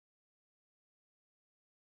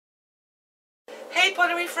Hey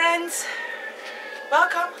pottery friends,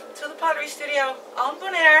 welcome to the pottery studio on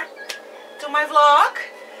Bonaire, to my vlog.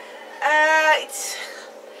 It's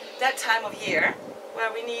that time of year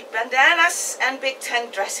where we need bandanas and big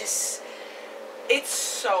tent dresses. It's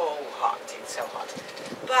so hot,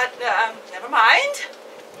 but never mind.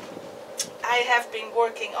 I have been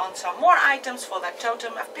working on some more items for that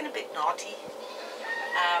totem. I've been a bit naughty.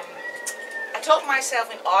 I told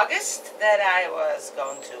myself in August that I was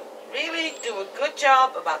going to really do a good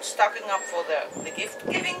job about stocking up for the gift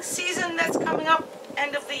giving season that's coming up,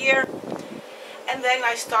 end of the year. And then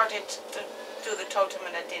I started to do the totem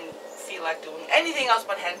and I didn't feel like doing anything else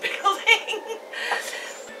but hand building.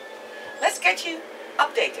 Let's get you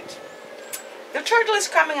updated. The turtle is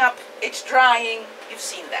coming up, it's drying, you've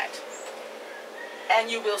seen that. And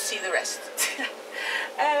you will see the rest.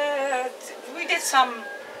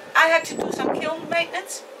 I had to do some kiln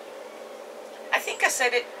maintenance. I think I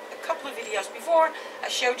said it a couple of videos before. I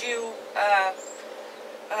showed you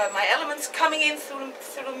my elements coming in through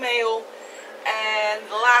the mail, and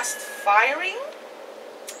the last firing,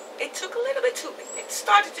 it took a little bit it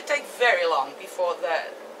started to take very long before the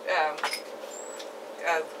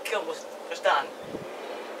kiln was done.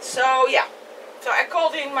 So yeah, so I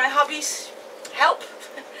called in my hubby's help.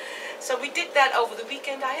 So we did that over the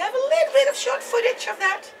weekend. I have a little bit of short footage of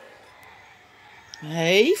that.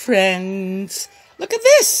 Hey friends, look at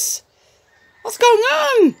this. What's going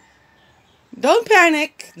on? Don't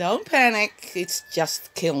panic, don't panic. It's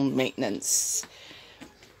just kiln maintenance.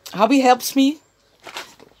 Hubby helps me.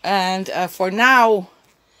 And for now,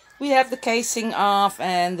 we have the casing off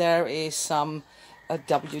and there is some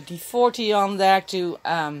WD-40 on there to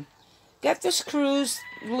get the screws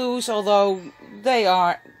loose, although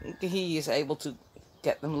he is able to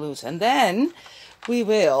get them loose. And then we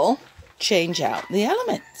will change out the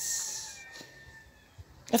elements.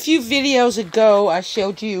 A few videos ago I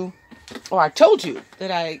showed you, or I told you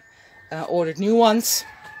that I ordered new ones.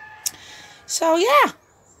 So yeah,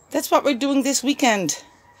 that's what we're doing this weekend.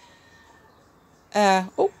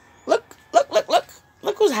 Oh, look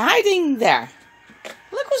who's hiding there.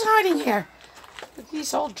 Look who's hiding here.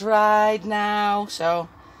 He's all dried now, so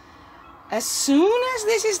as soon as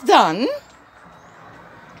this is done,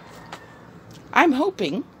 I'm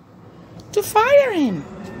hoping to fire him.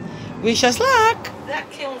 Wish us luck. That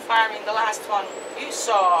kiln firing, the last one, you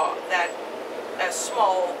saw that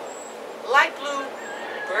small light blue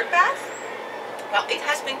bird bath. Well, it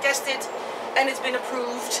has been tested and it's been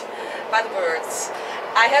approved by the birds.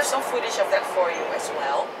 I have some footage of that for you as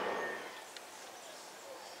well.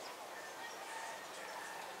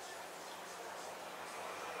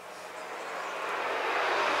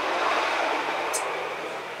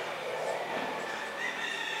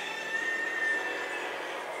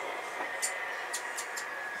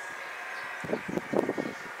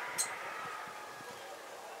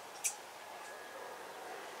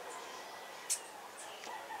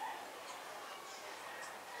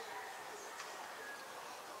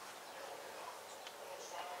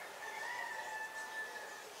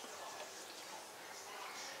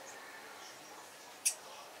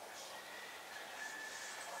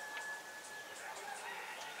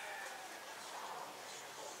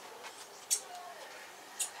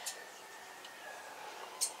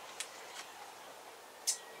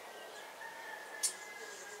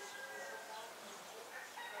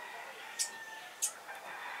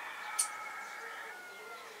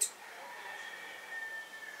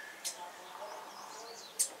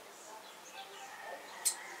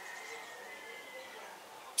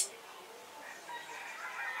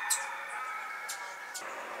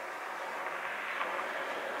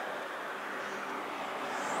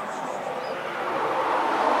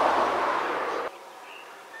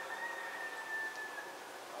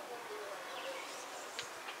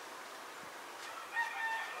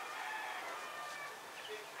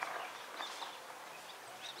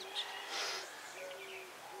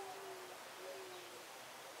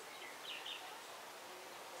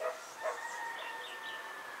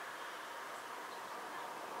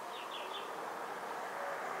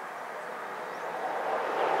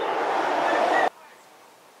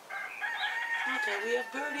 Okay, we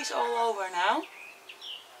have birdies all over now.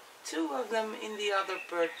 2 of them in the other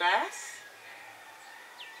bird bath.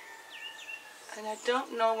 And I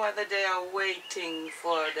don't know whether they are waiting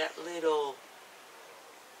for that little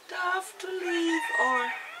dove to leave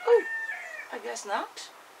or... Oh, I guess not.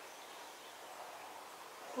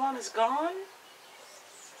 One is gone.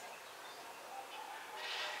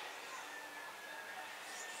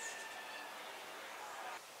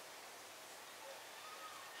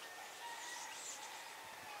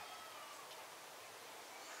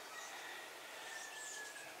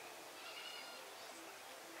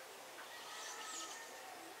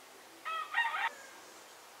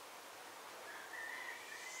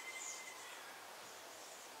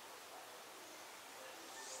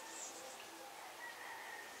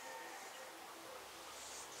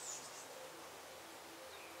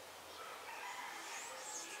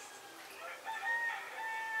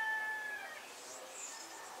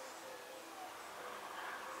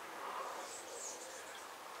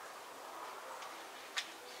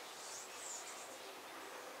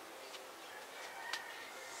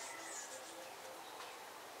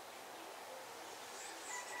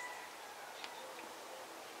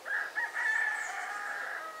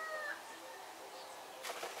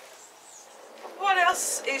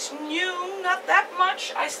 else is new? Not that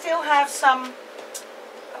much. I still have some...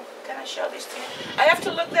 Oh, can I show this to you? I have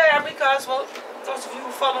to look there because, well, those of you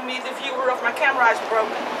who follow me, the viewer of my camera is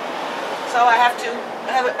broken. So I have to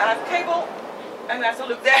have a cable and I have to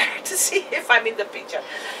look there to see if I'm in the picture.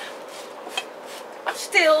 I'm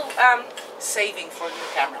still saving for a new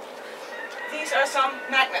camera. These are some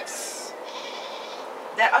magnets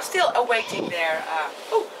that are still awaiting their...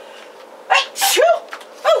 Oh,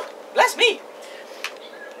 bless me.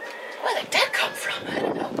 Where did that come from? I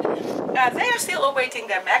don't know. They are still awaiting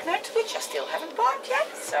their magnet, which I still haven't bought yet.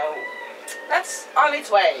 So that's on its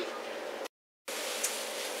way.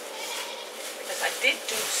 Because I did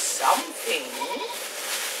do something.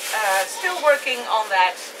 Still working on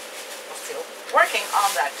that. Still working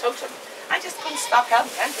on that totem. I just couldn't stop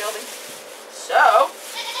hand building. So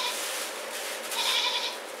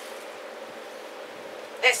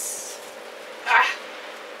this.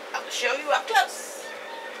 I'll show you up close.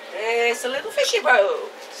 It's a little fishy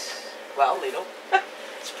boat. Well, little.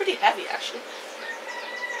 It's pretty heavy actually.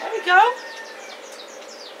 There we go.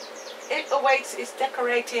 It awaits its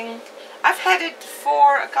decorating. I've had it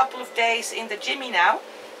for a couple of days in the Jimmy now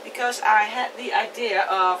because I had the idea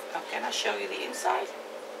of... Oh, can I show you the inside?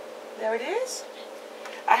 There it is.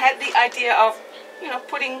 I had the idea of, you know,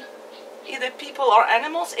 putting either people or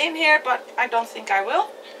animals in here, but I don't think I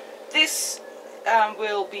will. This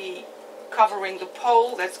will be covering the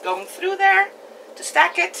pole that's going through there to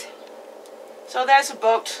stack it. So there's a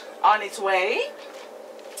boat on its way.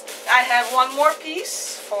 I have one more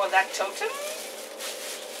piece for that totem.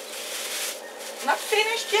 Not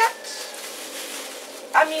finished yet.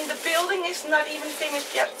 I mean, the building is not even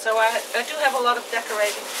finished yet, so I do have a lot of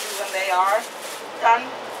decorating to do when they are done.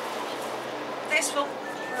 This will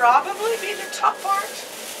probably be the top part.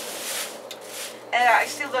 I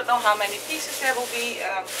still don't know how many pieces there will be.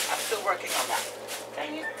 I'm still working on that.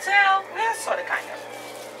 Can you tell? Yeah, sort of, kind of.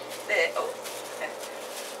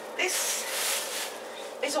 This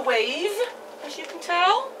is a wave, as you can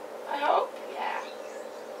tell. I hope. Yeah.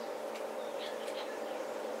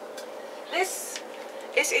 This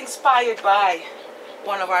is inspired by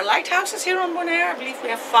one of our lighthouses here on Bonaire. I believe we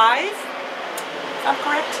have 5, if I'm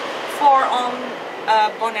correct. 4 on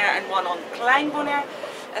Bonaire and 1 on Klein Bonaire.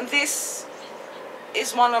 And this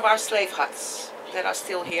is one of our slave huts that are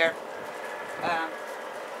still here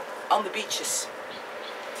on the beaches.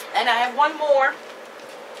 And I have one more.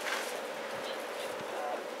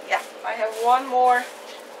 Yeah, I have one more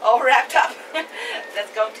all wrapped up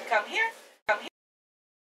that's going to come here.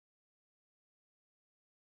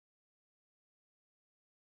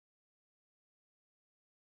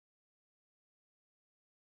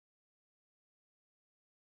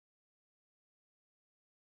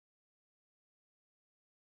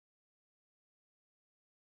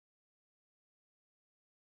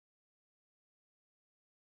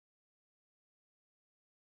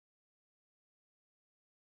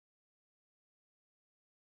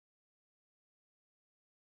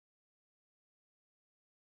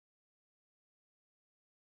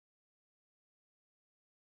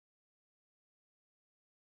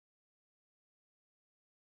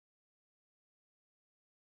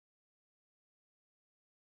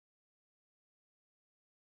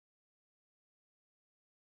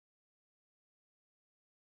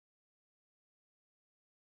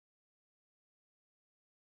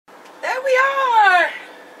 There we are!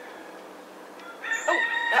 Oh,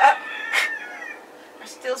 I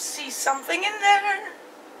still see something in there.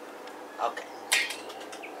 Okay.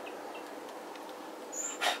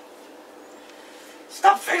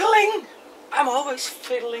 Stop fiddling! I'm always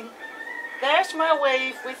fiddling. There's my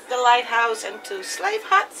wave with the lighthouse and 2 slave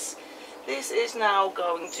huts. This is now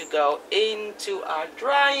going to go into our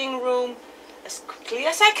drying room as quickly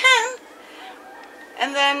as I can.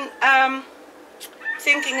 And then,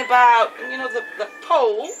 thinking about, you know, the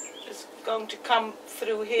pole is going to come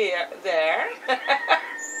through here, there.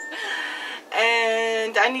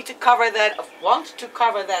 And I need to cover that, want to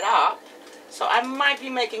cover that up. So I might be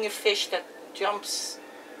making a fish that jumps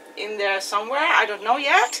in there somewhere. I don't know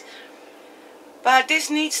yet. But this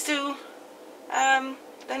needs to,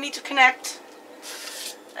 they need to connect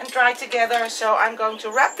and dry together. So I'm going to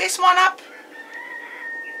wrap this one up.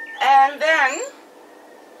 And then,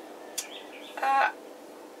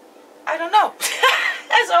 I don't know.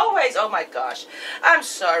 As always, oh my gosh, I'm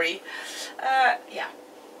sorry. Yeah.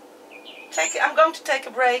 I'm going to take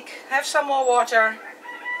a break, have some more water,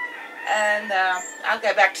 and I'll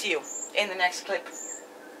get back to you in the next clip.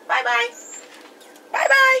 Bye bye. Bye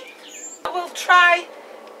bye. I will try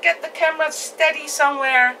get the camera steady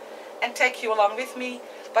somewhere and take you along with me.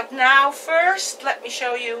 But now first, let me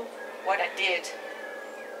show you what I did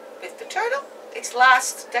with the turtle. Its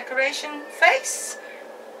last decoration phase.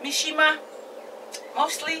 Mishima,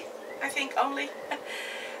 mostly, I think only.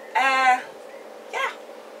 Yeah,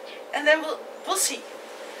 and then we'll see.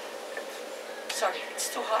 Sorry,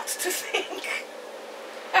 it's too hot to think.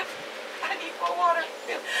 I need more water.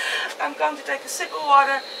 I'm going to take a sip of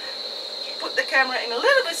water, put the camera in a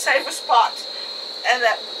little bit safer spot, and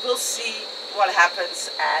then we'll see what happens.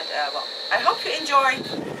 And well, I hope you enjoy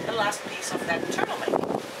the last piece of that turtle making.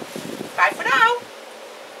 Bye for now.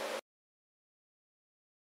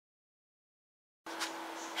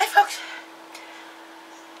 Hey folks.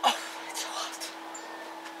 Oh, it's so hot.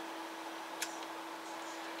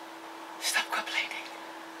 Stop complaining.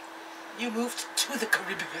 You moved to the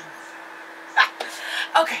Caribbean.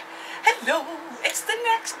 Okay, hello, it's the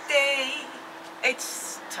next day.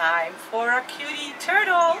 It's time for a cutie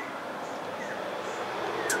turtle.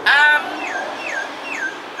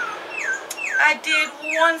 I did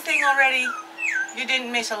one thing already. You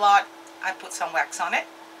didn't miss a lot. I put some wax on it.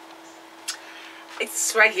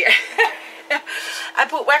 It's right here. I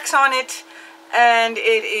put wax on it and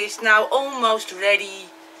it is now almost ready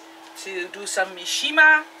to do some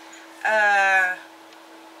Mishima.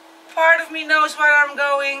 Part of me knows where I'm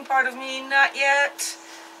going, part of me not yet.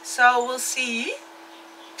 So we'll see.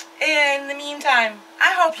 In the meantime,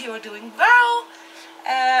 I hope you are doing well.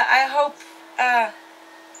 I hope,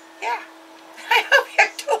 yeah, I hope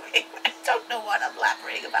you're doing, I don't know what I'm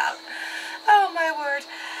blabbering about. Oh my word.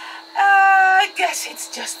 I guess it's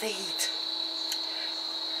just the heat.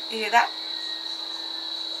 You hear that?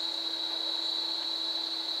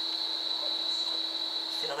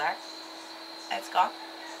 Still there? It's gone.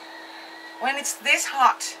 When it's this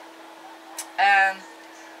hot,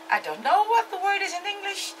 I don't know what the word is in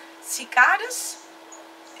English. Cicadas?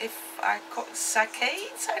 If I call it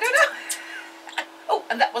cicadas? I don't know. Oh,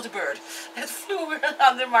 and that was a bird that flew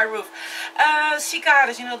under my roof.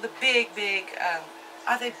 Cicadas, you know, the big,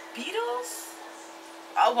 are they beetles?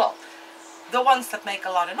 Oh, well, the ones that make a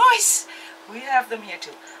lot of noise. We have them here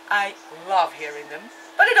too. I love hearing them,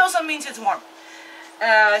 but it also means it's warm.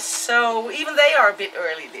 So even they are a bit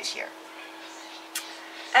early this year.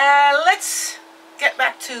 Let's get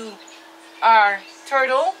back to our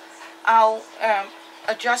turtle. I'll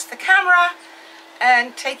adjust the camera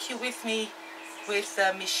and take you with me with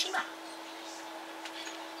Mishima.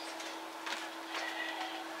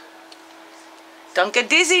 Don't get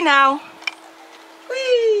dizzy now.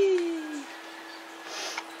 Whee!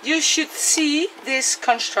 You should see this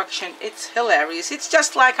construction. It's hilarious. It's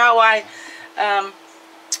just like how I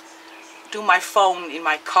do my phone in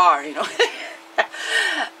my car, you know.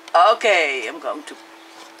 Okay, I'm going to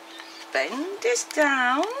bend this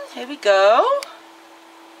down. Here we go.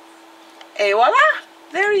 Et voila!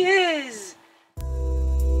 There he is.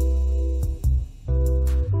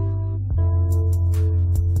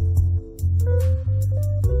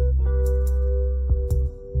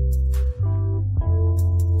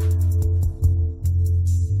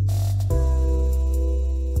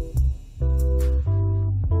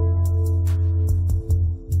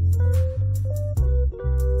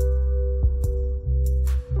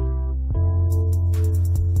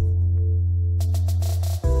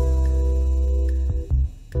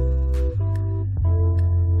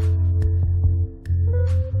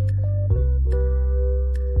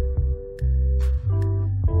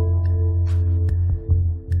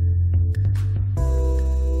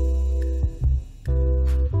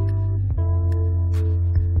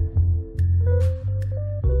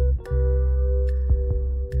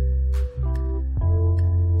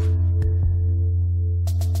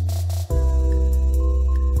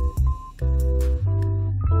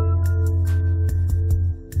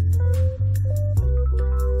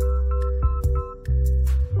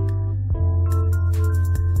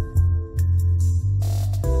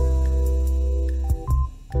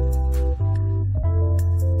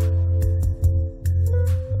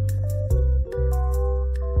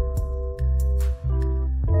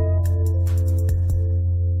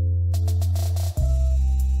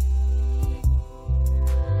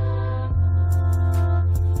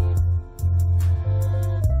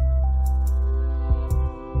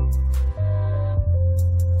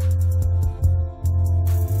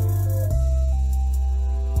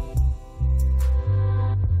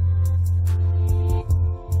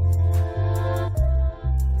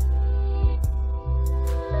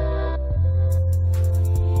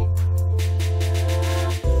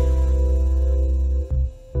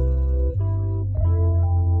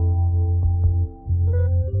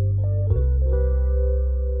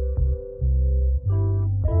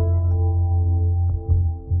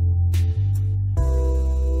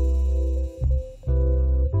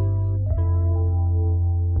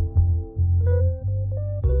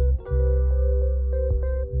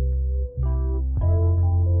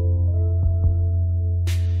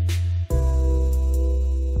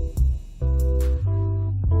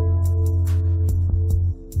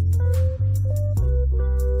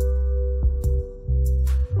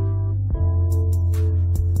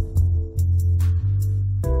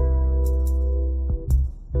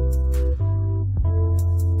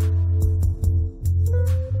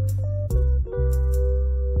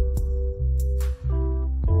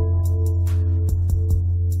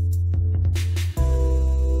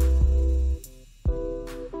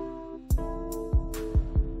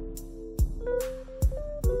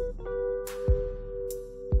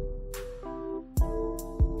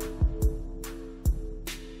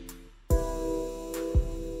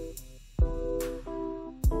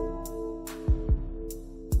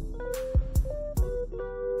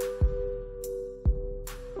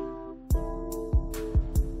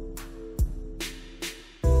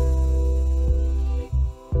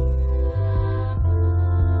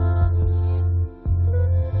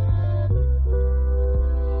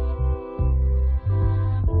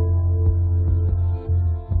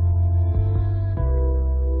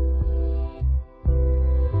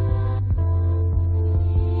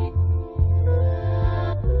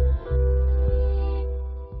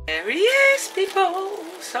 Yes, people,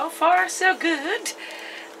 so far so good.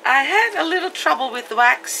 I had a little trouble with the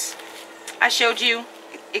wax. I showed you,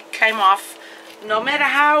 it came off. No matter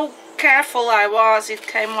how careful I was, it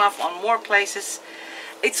came off on more places.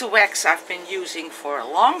 It's a wax I've been using for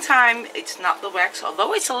a long time. It's not the wax,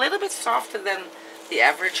 although it's a little bit softer than the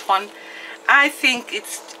average one. I think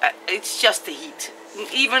it's just the heat.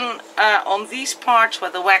 Even on these parts where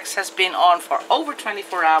the wax has been on for over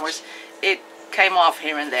 24 hours, it came off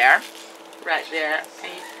here and there. Right there, can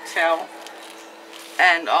you tell?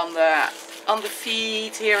 And on the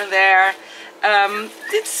feet here and there.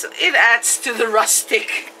 It adds to the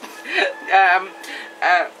rustic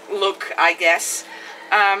look, I guess.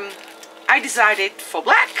 I decided for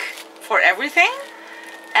black for everything,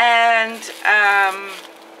 and I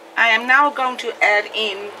am now going to add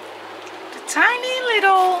in the tiny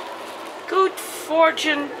little good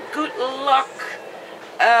fortune, good luck,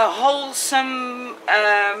 wholesome,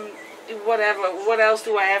 whatever. What else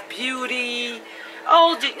do I have? Beauty.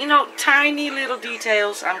 All the, you know, tiny little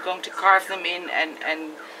details. I'm going to carve them in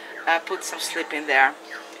and put some slip in there.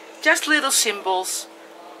 Just little symbols.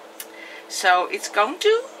 So it's going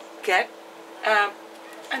to get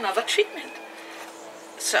another treatment.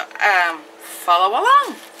 So follow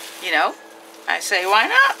along. You know, I say why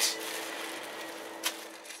not?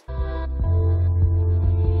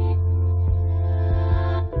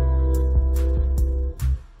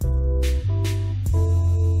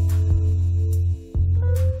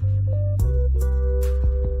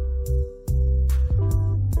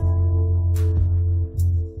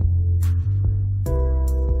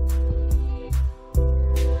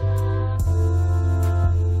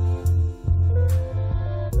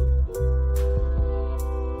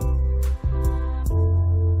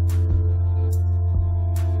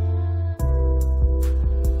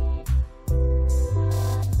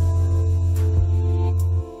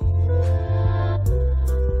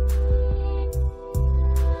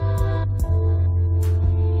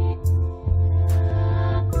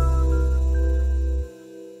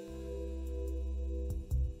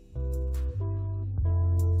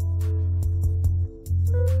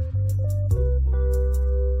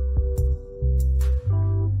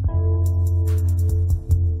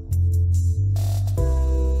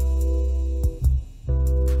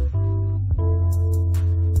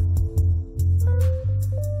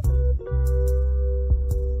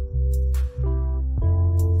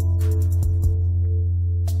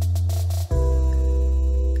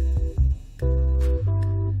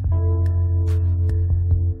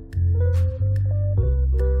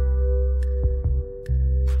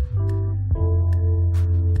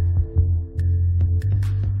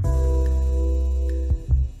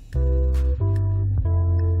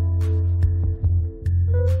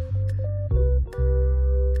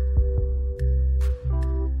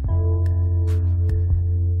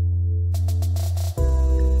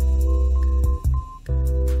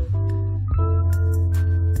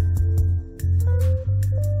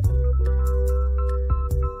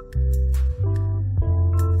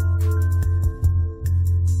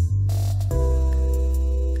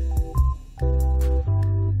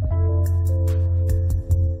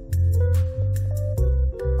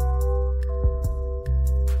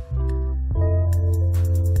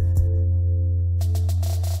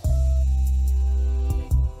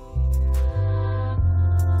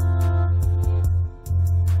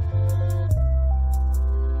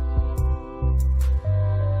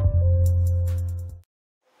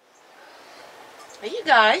 Hey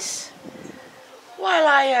guys, while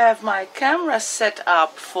I have my camera set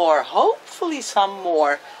up for hopefully some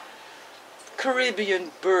more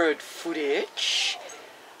Caribbean bird footage,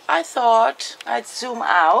 I thought I'd zoom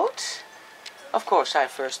out. Of course I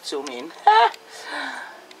first zoom in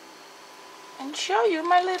and show you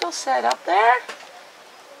my little setup there.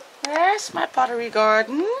 There's my pottery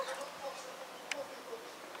garden.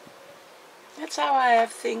 That's how I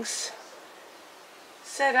have things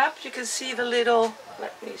set up. You can see the little,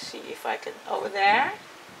 let me see if I can, over there,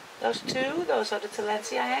 those are the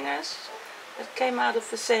Tillandsia hangers that came out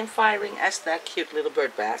of the same firing as that cute little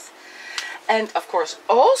bird bath. And of course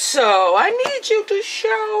also I need you to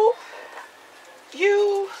show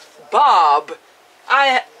you Bob.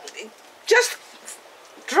 I just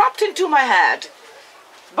dropped into my head.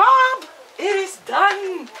 Bob, it is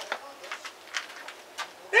done.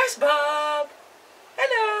 There's Bob.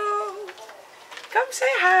 Hello. Come say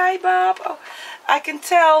hi, Bob. Oh, I can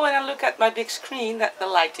tell when I look at my big screen that the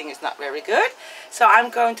lighting is not very good. So I'm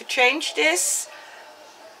going to change this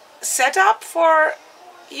setup for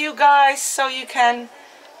you guys so you can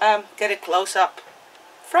get a close-up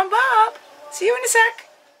from Bob. See you in a sec.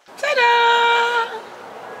 Ta-da!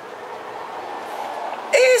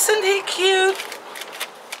 Isn't he cute?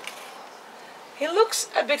 He looks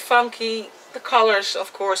a bit funky. The colors,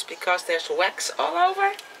 of course, because there's wax all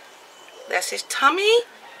over. There's his tummy.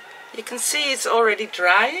 You can see it's already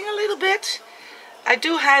drying a little bit. I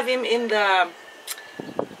do have him in the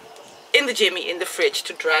Jimmy in the fridge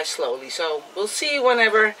to dry slowly. So we'll see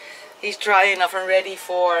whenever he's dry enough and ready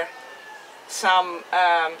for some.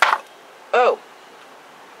 Oh,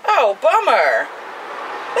 bummer.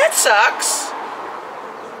 That sucks.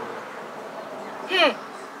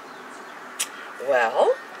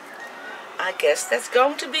 Well, I guess that's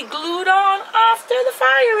going to be glued on after the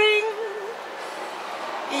firing.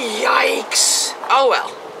 Yikes. Oh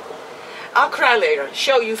well. I'll cry later.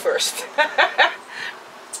 Show you first.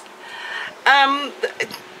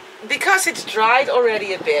 Because it's dried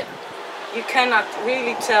already a bit, you cannot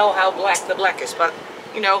really tell how black the black is. But,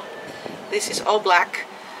 you know, this is all black.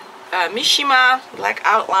 Mishima, black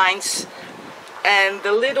outlines. And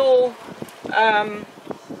the little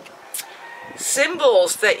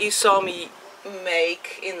symbols that you saw me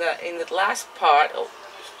make in the last part. Oh,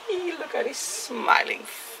 look at his smiling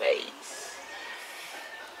face.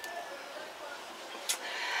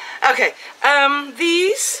 Okay,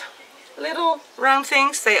 these little round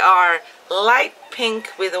things, they are light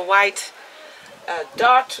pink with a white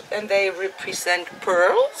dot, and they represent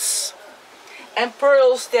pearls. And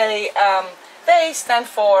pearls, they stand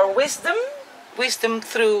for wisdom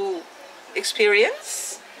through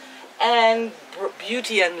experience, and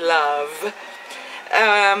beauty and love.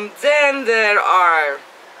 Then there are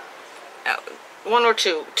one or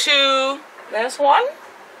two. There's one.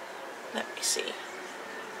 Let me see.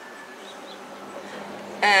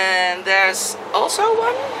 And there's also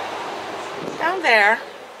one down there.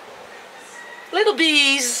 Little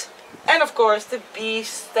bees. And of course the bees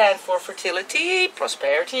stand for fertility,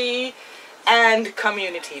 prosperity, and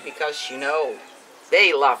community, because you know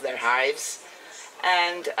they love their hives.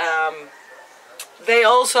 And they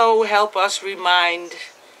also help us remind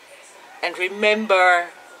and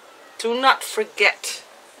remember to not forget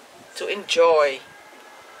to enjoy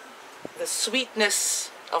the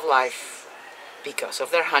sweetness of life because of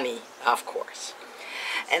their honey, of course.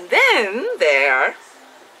 And then there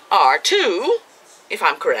are two, if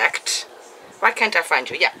I'm correct. Why can't I find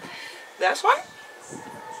you? Yeah, there's one.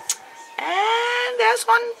 And there's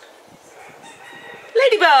one.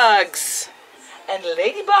 Ladybugs. And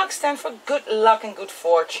ladybugs stand for good luck and good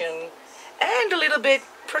fortune, and a little bit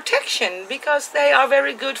protection, because they are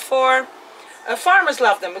very good for farmers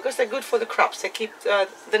love them because they're good for the crops. They keep the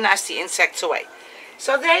nasty insects away.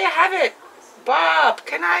 So there you have it. Bob,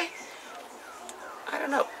 can I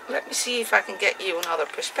don't know. Let me see if I can get you another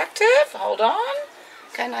perspective. Hold on.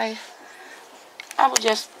 Can I will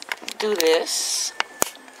just do this.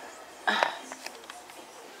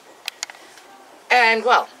 And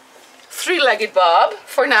well, three-legged Bob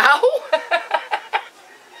for now.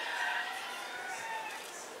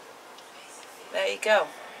 There you go.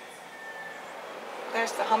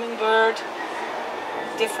 There's the hummingbird.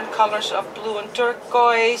 Different colors of blue and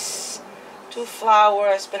turquoise. Two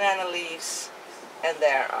flowers, banana leaves. And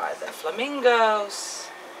there are the flamingos.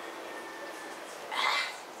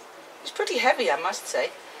 It's pretty heavy, I must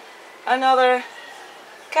say. Another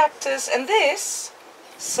cactus. And this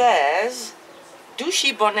says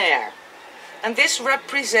Douchy Bonaire. And this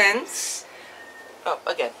represents,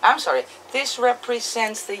 this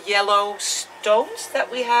represents the yellow stones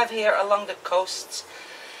that we have here along the coasts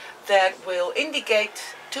that will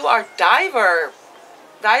indicate to our divers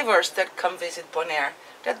that come visit Bonaire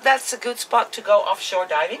that that's a good spot to go offshore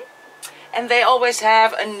diving. And they always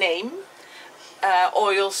have a name,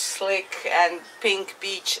 oil slick and pink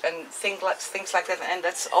beach and things like that, and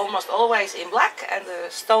that's almost always in black, and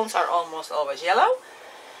the stones are almost always yellow.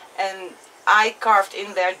 And I carved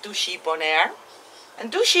in there Douchy Bonaire,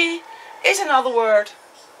 and Douchy is another word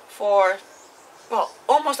for, well,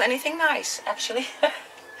 almost anything nice, actually.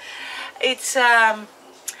 It's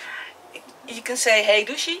you can say hey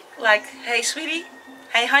Douchy, like hey sweetie,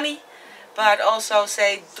 hey honey, but also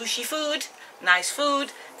say Douchy food, nice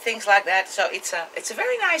food, things like that. So it's a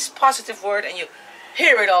very nice positive word, and you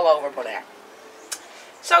hear it all over Bonaire.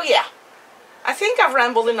 So yeah, I think I've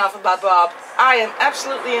rambled enough about Bob. I am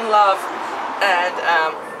absolutely in love,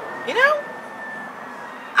 and you know,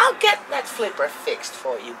 I'll get that flipper fixed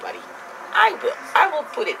for you, buddy. I will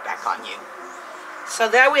put it back on you. So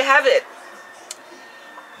there we have it.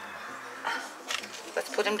 Let's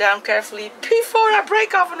put him down carefully before I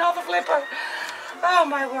break off another flipper. Oh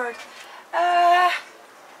my word.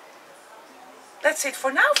 That's it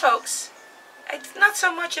for now, folks. It's not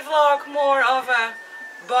so much a vlog, more of a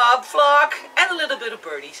Bob vlog and a little bit of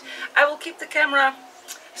birdies. I will keep the camera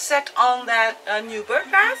set on that new bird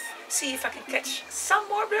bath, see if I can catch some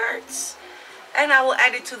more birds, and I will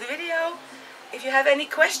add it to the video. If you have any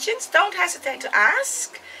questions, don't hesitate to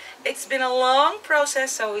ask. It's been a long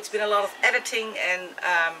process, so it's been a lot of editing, and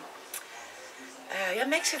it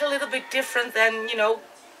makes it a little bit different than, you know,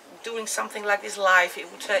 doing something like this live.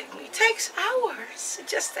 It takes hours. It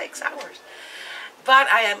just takes hours. But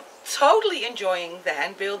I am totally enjoying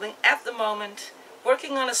then building at the moment,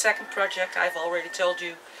 working on a second project I've already told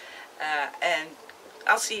you, and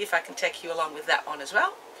I'll see if I can take you along with that one as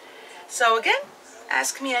well. So again,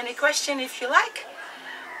 ask me any question if you like,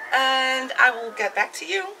 and I will get back to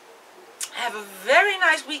you. Have a very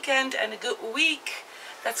nice weekend and a good week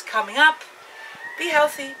that's coming up. Be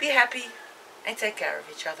healthy, be happy, and take care of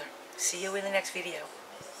each other. See you in the next video.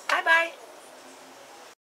 Bye bye.